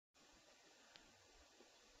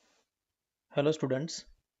Hello students,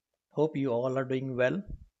 hope you all are doing well.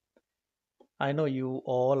 I know you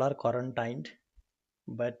all are quarantined,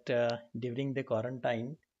 but during the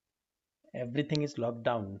quarantine, everything is locked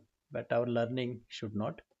down, but our learning should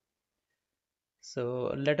not.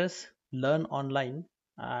 So let us learn online,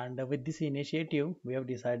 and with this initiative, we have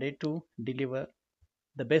decided to deliver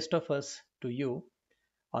the best of us to you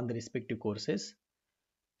on the respective courses,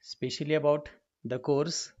 especially about the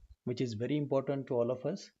course which is very important to all of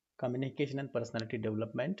us, communication and personality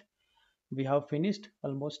development. We have finished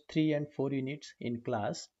almost 3 and 4 units in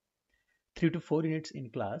class, 3 to 4 units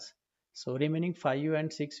in class. So remaining 5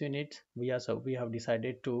 and 6 units we have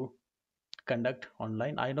decided to conduct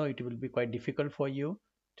online. I know it will be quite difficult for you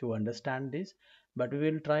to understand this, but we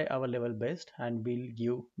will try our level best and we'll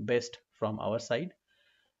give best from our side.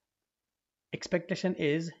 Expectation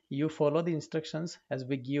is you follow the instructions as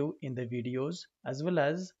we give in the videos, as well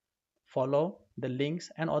as follow the links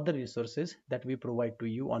and other resources that we provide to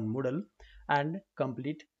you on Moodle and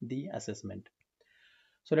complete the assessment.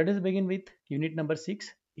 So let us begin with unit number 6,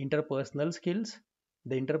 interpersonal skills.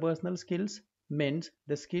 The interpersonal skills means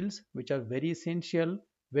the skills which are very essential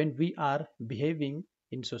when we are behaving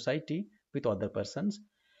in society with other persons.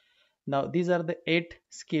 Now these are the 8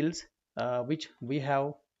 skills which we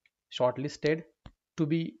have shortlisted to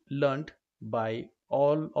be learned by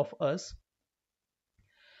all of us.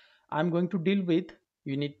 I'm going to deal with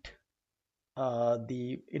unit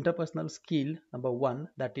the interpersonal skill number 1,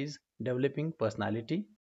 that is developing personality.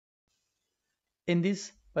 In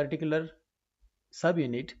this particular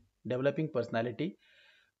subunit, developing personality,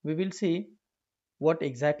 we will see what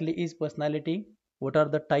exactly is personality, what are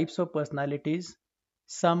the types of personalities,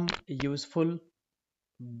 some useful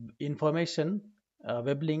information,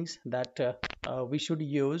 web links that we should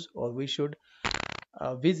use or we should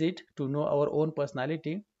visit to know our own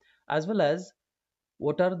personality, as well as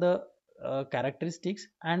what are the characteristics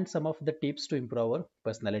and some of the tips to improve our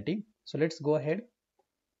personality. So let's go ahead.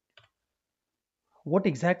 What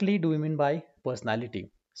exactly do we mean by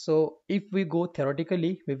personality? So, if we go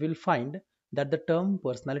theoretically, we will find that the term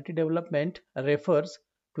personality development refers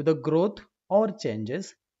to the growth or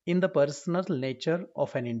changes in the personal nature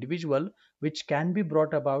of an individual which can be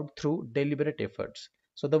brought about through deliberate efforts.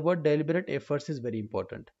 So, the word deliberate efforts is very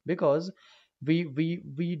important because we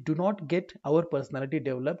do not get our personality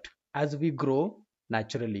developed as we grow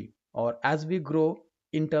naturally or as we grow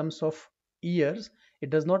in terms of years.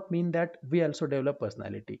 It does not mean that we also develop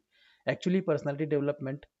personality. Actually, personality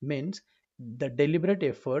development means the deliberate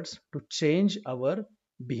efforts to change our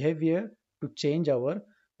behavior, to change our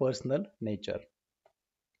personal nature.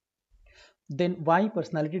 Then why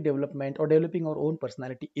personality development or developing our own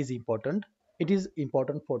personality is important? It is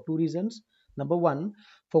important for two reasons. Number one,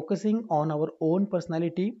 focusing on our own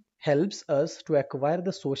personality helps us to acquire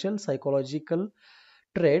the social psychological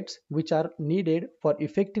traits which are needed for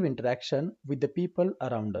effective interaction with the people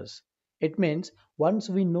around us. It means once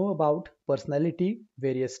we know about personality,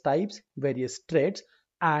 various types, various traits,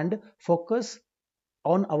 and focus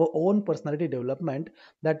on our own personality development,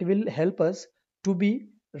 that will help us to be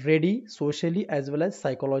ready socially as well as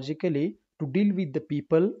psychologically to deal with the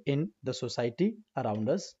people in the society around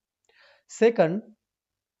us. Second,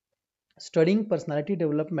 studying personality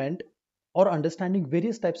development or understanding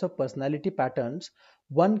various types of personality patterns,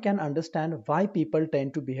 one can understand why people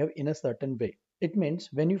tend to behave in a certain way. It means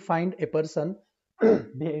when you find a person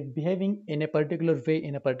behaving in a particular way,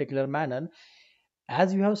 in a particular manner,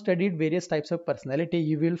 as you have studied various types of personality,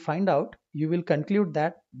 you will find out, you will conclude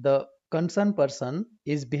that the concerned person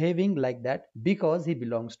is behaving like that because he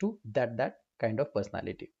belongs to that kind of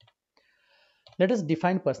personality. Let us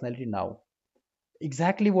define personality now.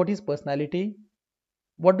 Exactly what is personality?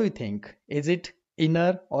 What do you think? Is it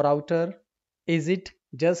inner or outer? Is it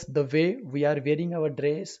just the way we are wearing our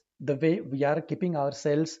dress, the way we are keeping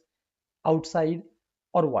ourselves outside,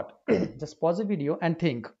 or what? Just pause the video and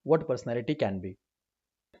think what personality can be.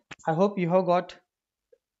 I hope you have got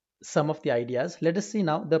some of the ideas. Let us see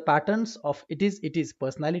now the patterns of it is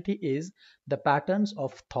personality is the patterns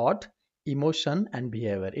of thought, emotion, and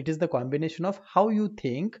behavior. It is the combination of how you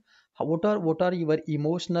think, what are your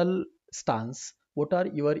emotional stance, what are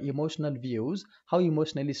your emotional views, how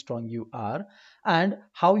emotionally strong you are, and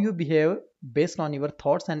how you behave based on your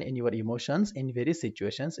thoughts and in your emotions in various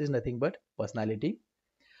situations is nothing but personality.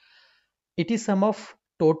 It is some of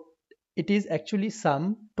tot- it is actually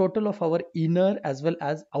some total of our inner as well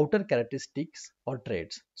as outer characteristics or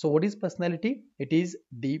traits. So what is personality? It is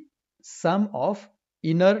the sum of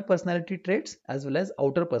inner personality traits as well as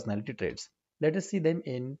outer personality traits. Let us see them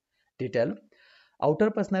in detail. Outer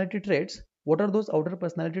personality traits, What are those outer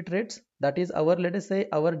personality traits? That is our, let us say,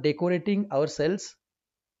 our decorating ourselves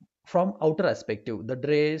from outer perspective, the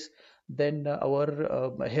dress, then our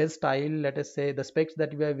hairstyle, let us say the specs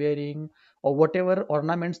that we are wearing, or whatever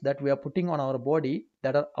ornaments that we are putting on our body,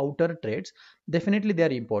 that are outer traits. Definitely they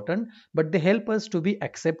are important, but they help us to be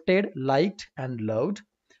accepted, liked and loved.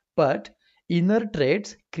 But inner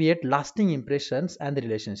traits create lasting impressions and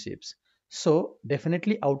relationships. So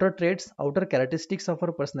definitely outer traits, outer characteristics of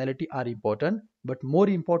our personality are important, but more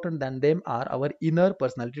important than them are our inner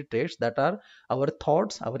personality traits, that are our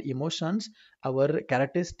thoughts, our emotions, our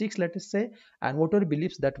characteristics, let us say, and whatever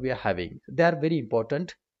beliefs that we are having. They are very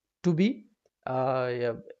important to be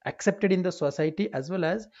yeah, accepted in the society, as well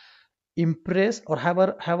as impress or have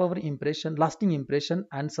our impression, lasting impression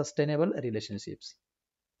and sustainable relationships.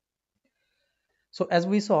 So as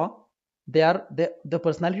we saw, the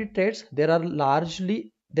personality traits, they are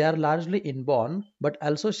largely inborn, but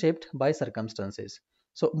also shaped by circumstances.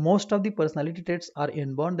 So most of the personality traits are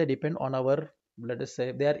inborn. They depend on our, let us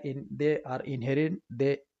say, they are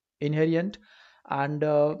inherent, and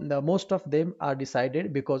most of them are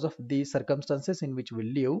decided because of the circumstances in which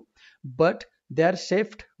we live, but they are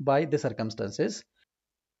shaped by the circumstances.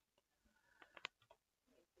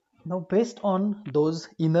 Now, based on those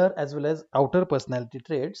inner as well as outer personality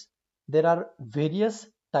traits, there are various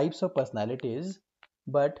types of personalities,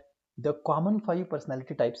 but the common five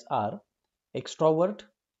personality types are extrovert,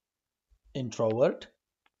 introvert.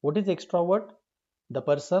 What is extrovert? The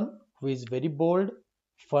person who is very bold,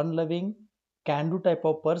 fun loving, can do type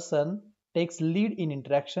of person, takes lead in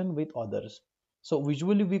interaction with others. So,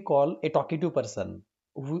 usually we call a talkative person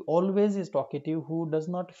who always is talkative, who does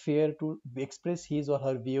not fear to express his or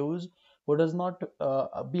her views, who does not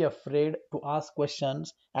be afraid to ask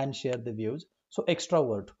questions and share the views. So,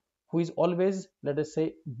 extrovert, who is always, let us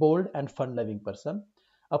say, bold and fun loving person.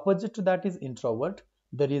 Opposite to that is introvert,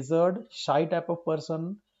 the reserved, shy type of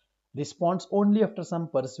person, responds only after some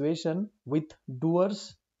persuasion, with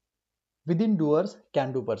doers, within doers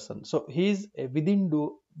can do person. So he is a within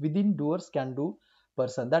doers can do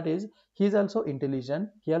person. That is, he is also intelligent,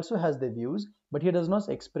 he also has the views, but he does not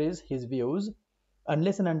express his views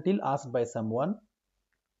unless and until asked by someone.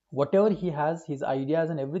 Whatever he has, his ideas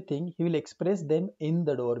and everything, he will express them in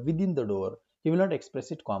the door, within the door. He will not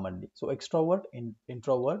express it commonly. So extrovert,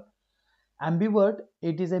 introvert. Ambivert,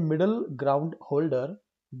 it is a middle ground holder,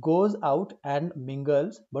 goes out and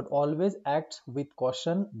mingles, but always acts with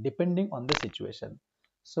caution depending on the situation.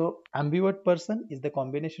 So, ambivert person is the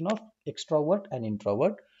combination of extrovert and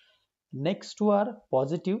introvert. Next to are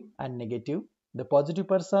positive and negative. The positive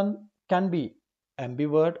person can be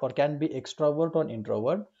ambivert or can be extrovert or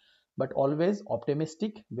introvert, but always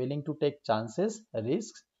optimistic, willing to take chances,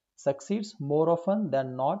 risks, succeeds more often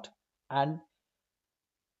than not, and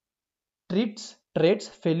treats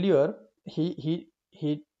failure he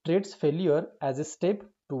treats failure as a step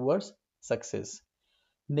towards success.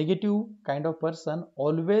 Negative kind of person,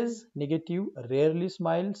 always negative, rarely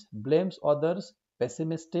smiles, blames others,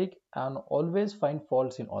 pessimistic, and always find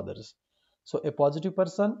faults in others. So a positive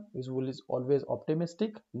person is always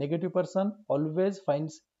optimistic. Negative person always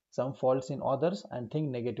finds some faults in others and think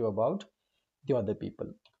negative about the other people.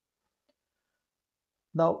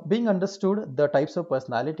 Now, being understood the types of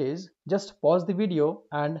personalities, just pause the video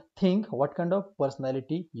and think what kind of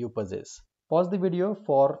personality you possess. Pause the video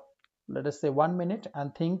for, let us say, 1 minute,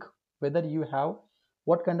 and think whether you have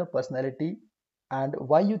what kind of personality and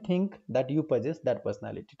why you think that you possess that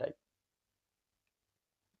personality type.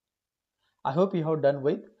 I hope you have done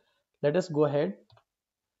with. Let us go ahead.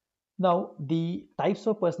 Now, the types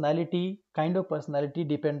of personality, kind of personality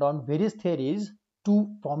depend on various theories.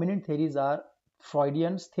 Two prominent theories are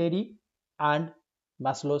Freudian's theory and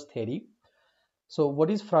Maslow's theory. So, what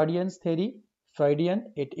is Freudian's theory?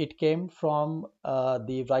 Freudian, it came from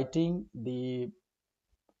the writing, the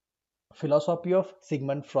philosophy of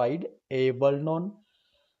Sigmund Freud, a well-known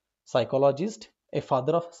psychologist, a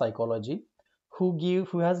father of psychology,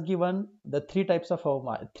 who has given the three types of our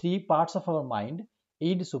mind, three parts of our mind: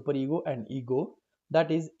 id, superego, and ego. That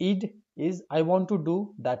is, id is I want to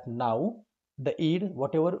do that now. The id,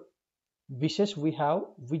 whatever wishes we have,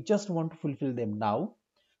 we just want to fulfill them now.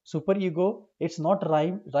 Superego, it's not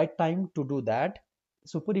right time to do that.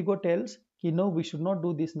 Superego tells no, we should not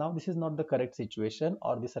do this now, this is not the correct situation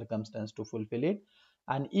or the circumstance to fulfill it.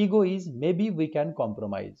 And ego is maybe we can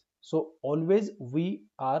compromise. So always we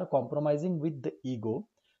are compromising with the ego.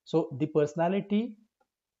 So the personality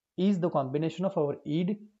is the combination of our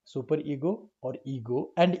id, superego, or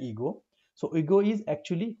ego, and ego. So ego is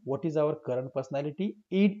actually what is our current personality.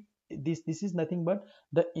 Id, this is nothing but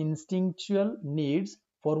the instinctual needs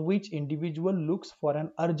for which individual looks for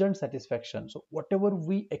an urgent satisfaction. So whatever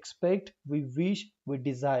we expect, we wish, we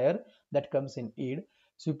desire, that comes in id.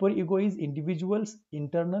 Superego is individual's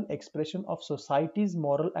internal expression of society's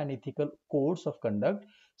moral and ethical codes of conduct.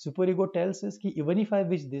 Superego tells us ki even if I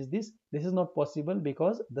wish this is not possible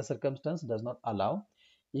because the circumstance does not allow.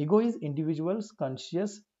 Ego is individual's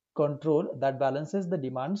conscious control that balances the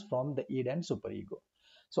demands from the id and superego.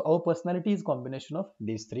 So our personality is combination of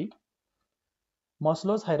these three.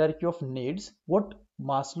 Maslow's hierarchy of needs. What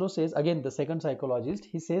Maslow says, again, the second psychologist,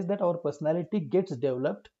 he says that our personality gets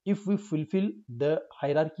developed if we fulfill the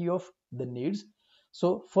hierarchy of the needs.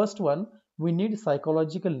 So, first one, we need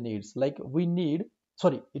psychological needs, like we need,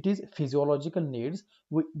 sorry, it is physiological needs.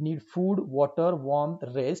 We need food, water, warmth,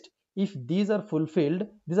 rest. If these are fulfilled,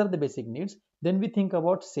 these are the basic needs. Then we think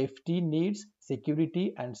about safety needs,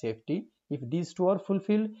 security, and safety. If these two are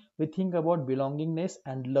fulfilled, we think about belongingness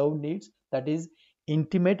and love needs, that is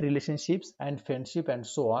intimate relationships and friendship and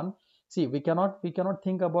so on. See, we cannot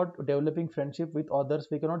think about developing friendship with others,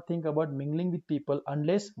 we cannot think about mingling with people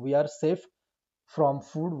unless we are safe from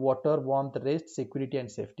food, water, warmth, rest, security, and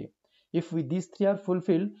safety. If these three are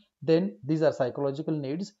fulfilled, then these are psychological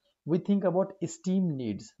needs. We think about esteem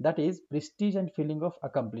needs, that is prestige and feeling of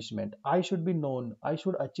accomplishment. I should be known, I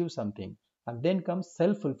should achieve something. And then comes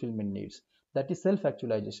self-fulfillment needs, that is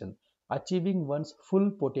self-actualization, achieving one's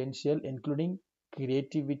full potential, including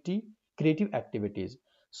creativity, creative activities.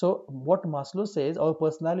 So what Maslow says, our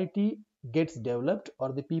personality gets developed,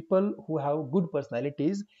 or the people who have good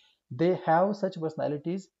personalities, they have such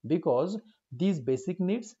personalities because these basic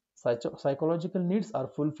needs, such psychological needs are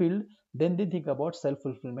fulfilled. Then they think about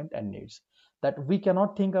self-fulfillment and needs. That we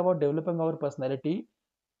cannot think about developing our personality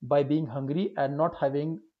by being hungry and not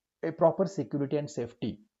having a proper security and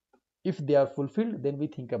safety. If they are fulfilled, then we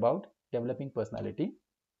think about developing personality.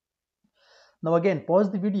 Now again,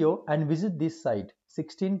 pause the video and visit this site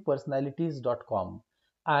 16personalities.com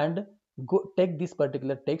and go take this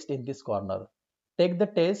particular text in this corner. Take the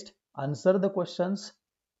test, answer the questions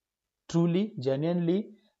truly,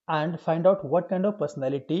 genuinely, and find out what kind of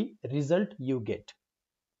personality result you get.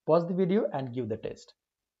 Pause the video and give the test.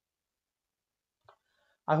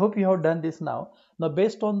 I hope you have done this now. Now,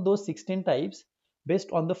 based on those 16 types,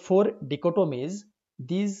 based on the 4 dichotomies,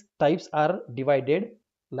 these types are divided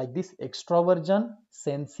like this: extroversion,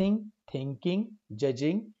 sensing, thinking,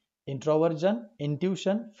 judging; introversion,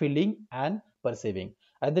 intuition, feeling, and perceiving.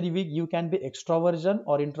 Either you can be extroversion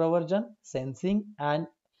or introversion, sensing and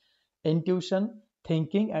intuition,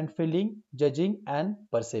 thinking and feeling, judging and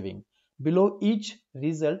perceiving. Below each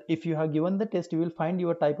result, if you have given the test, you will find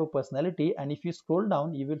your type of personality, and if you scroll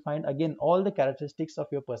down, you will find again all the characteristics of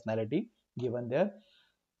your personality given there.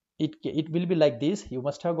 It will be like this. You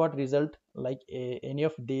must have got result like any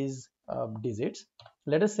of these digits.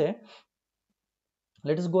 Let us say,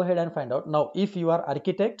 let us go ahead and find out. Now, if you are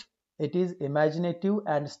architect, it is imaginative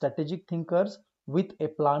and strategic thinkers with a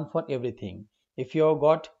plan for everything. If you have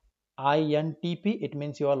got INTP, it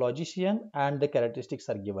means you are logician, and the characteristics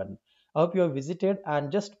are given. I hope you have visited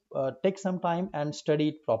and just take some time and study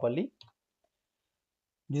it properly.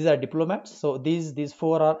 These are diplomats. So these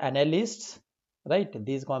 4 are analysts, right?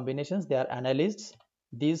 These combinations, they are analysts.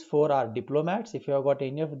 These 4 are diplomats. If you have got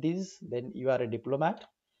any of these, then you are a diplomat.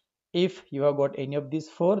 If you have got any of these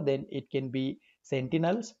 4, then it can be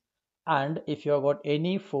sentinels. And if you have got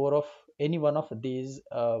any one of these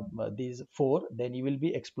 4, then you will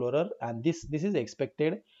be explorer. And this is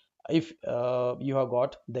expected if you have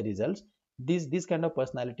got the results. These kind of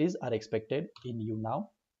personalities are expected in you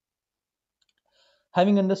now.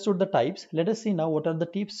 Having understood the types, let us see now what are the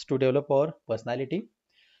tips to develop our personality.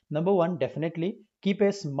 Number one, definitely keep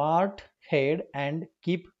a smart head and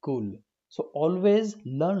keep cool. So always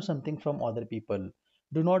learn something from other people.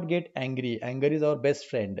 Do not get angry. Anger is our best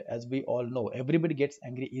friend, as we all know. Everybody gets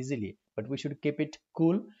angry easily, but we should keep it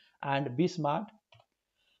cool and be smart.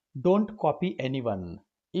 Don't copy anyone.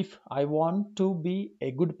 If I want to be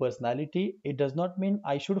a good personality, it does not mean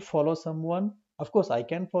I should follow someone. Of course, I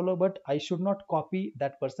can follow, but I should not copy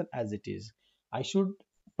that person as it is. I should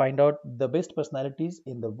find out the best personalities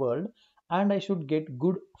in the world, and I should get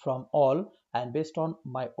good from all. And based on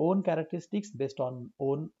my own characteristics, based on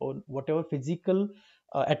own whatever physical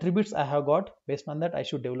attributes I have got, based on that, I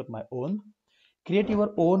should develop my own. Create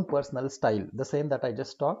your own personal style, the same that I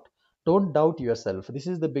just talked. Don't doubt yourself. This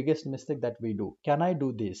is the biggest mistake that we do. Can I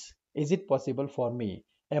do this? Is it possible for me?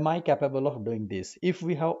 Am I capable of doing this? If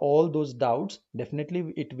we have all those doubts,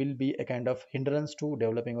 definitely it will be a kind of hindrance to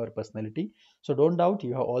developing our personality. So don't doubt,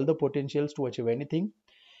 you have all the potentials to achieve anything.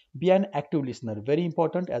 Be an active listener, very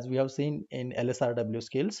important, as we have seen in LSRW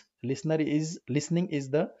skills. Listening is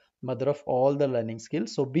the mother of all the learning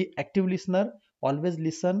skills. So be active listener, always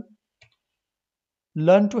listen,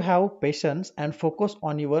 learn to have patience and focus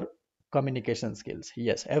on your communication skills.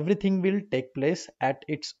 Yes, everything will take place at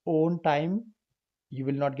its own time. You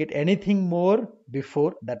will not get anything more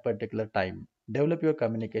before that particular time. Develop your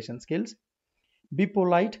communication skills. Be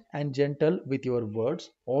polite and gentle with your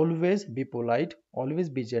words. Always be polite, always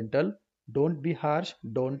be gentle. Don't be harsh,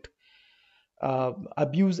 don't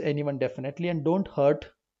abuse anyone, definitely, and don't hurt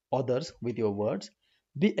others with your words.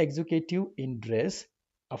 Be executive in dress,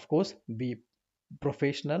 of course, be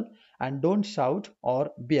professional, and don't shout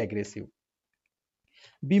or be aggressive.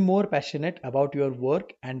 Be more passionate about your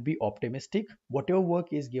work and be optimistic. Whatever work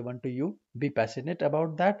is given to you, be passionate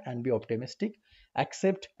about that and be optimistic.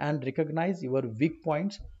 Accept and recognize your weak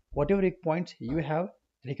points. Whatever weak points you have,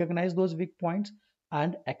 recognize those weak points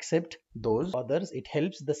and accept those others. It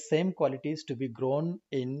helps the same qualities to be grown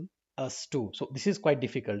in us too. So this is quite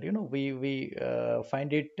difficult, we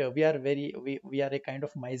find it, we are a kind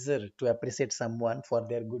of miser to appreciate someone for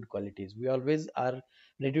their good qualities. We always are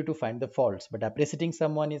ready to find the faults, but appreciating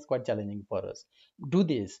someone is quite challenging for us. Do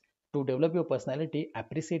this to develop your personality.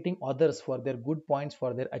 Appreciating others for their good points,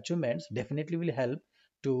 for their achievements, definitely will help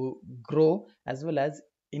to grow, as well as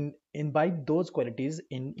imbibe those qualities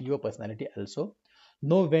in your personality also.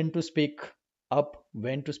 Know when to speak up,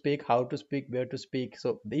 when to speak, how to speak, where to speak.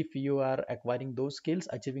 So if you are acquiring those skills,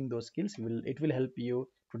 achieving those skills, it will help you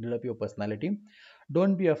to develop your personality.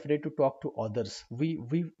 Don't be afraid to talk to others. We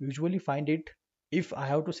usually find it, if I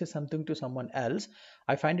have to say something to someone else,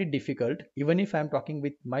 I find it difficult. Even if I'm talking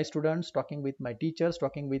with my students, talking with my teachers,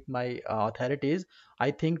 talking with my authorities,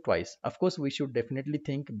 I think twice. Of course, we should definitely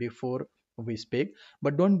think before we speak,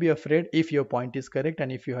 but don't be afraid. If your point is correct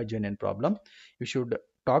and if you have genuine problem, you should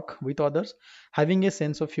talk with others. Having a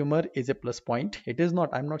sense of humor is a plus point. It is not,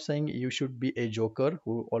 I'm not saying you should be a joker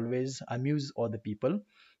who always amuse other people.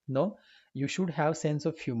 No, you should have sense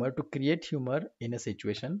of humor to create humor in a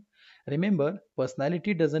situation. Remember,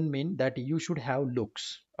 personality doesn't mean that you should have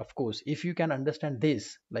looks. Of course, if you can understand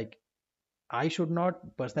this, like, I should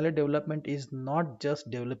not, personality development is not just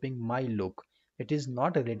developing my look. It is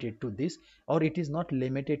not related to this, or it is not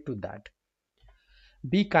limited to that.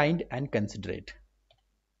 Be kind and considerate.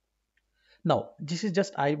 Now, this is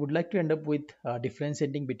just, I would like to end up with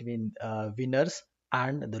differentiating between winners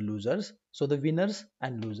and the losers. So, the winners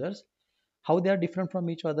and losers, how they are different from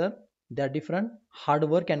each other? They are different: hard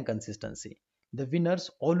work and consistency. The winners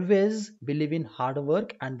always believe in hard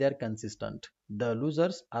work and they are consistent. The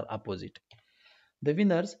losers are opposite. The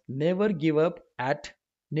winners never give up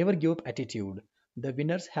attitude. The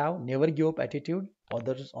winners have never give up attitude.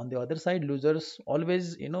 Others, on the other side, losers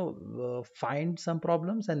always, find some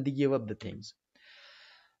problems and they give up the things.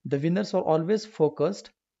 The winners are always focused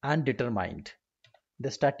and determined.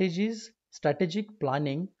 The strategies, strategic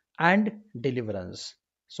planning and deliverance.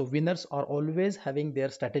 So winners are always having their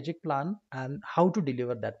strategic plan and how to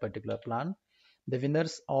deliver that particular plan. The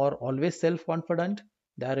winners are always self-confident.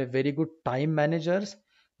 They are a very good time managers.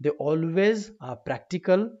 They always are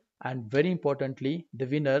practical, and very importantly, the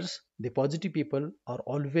winners, the positive people, are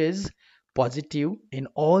always positive in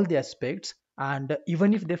all the aspects. And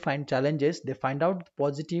even if they find challenges, they find out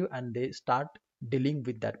positive and they start dealing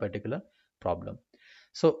with that particular problem.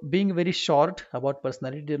 So, being very short about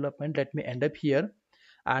personality development, let me end up here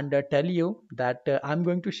and tell you that I'm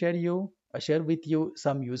going to share with you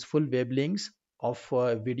some useful web links of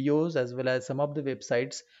videos, as well as some of the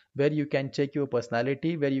websites where you can check your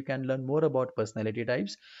personality, where you can learn more about personality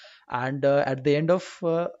types. And at the end of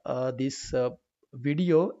this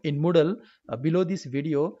video in Moodle, below this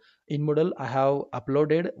video in Moodle, I have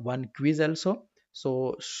uploaded one quiz also.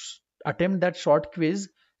 So attempt that short quiz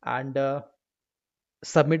and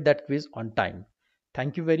submit that quiz on time.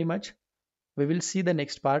 Thank you very much. We will see the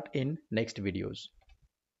next part in next videos.